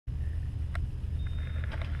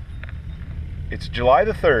It's July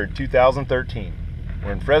the 3rd, 2013.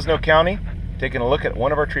 We're in Fresno County, taking a look at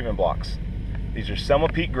one of our treatment blocks. These are Selma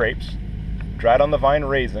Pete grapes, dried on the vine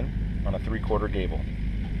raisin on a 3/4 gable.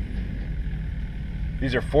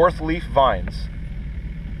 These are 4th leaf vines.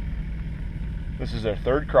 This is their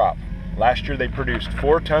 3rd crop. Last year they produced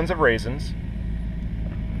 4 tons of raisins.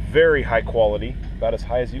 Very high quality, about as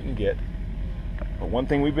high as you can get. But one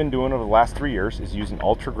thing we've been doing over the last 3 years is using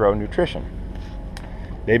Ultra Grow nutrition.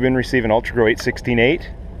 They've been receiving Ultra Grow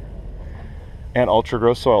 8/16/8 and Ultra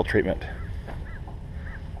Grow soil treatment.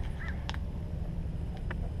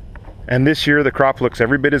 And this year the crop looks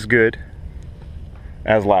every bit as good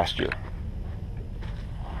as last year.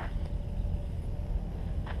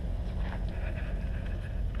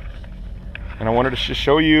 And I wanted to just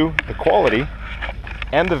show you the quality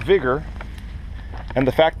and the vigor and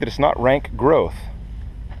the fact that it's not rank growth.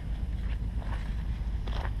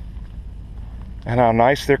 And how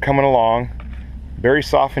nice they're coming along. Berry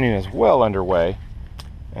softening is well underway,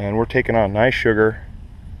 and we're taking on nice sugar.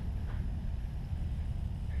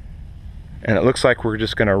 And it looks like we're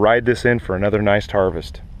just going to ride this in for another nice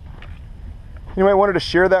harvest. Anyway, I wanted to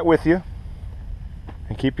share that with you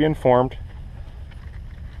and keep you informed.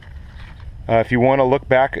 If you want to look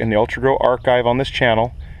back in the Ultra Grow archive on this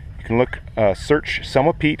channel, you can look, search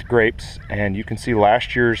Selma Pete grapes, and you can see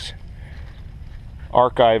last year's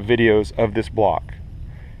archive videos of this block.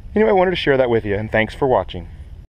 Anyway, I wanted to share that with you, and thanks for watching.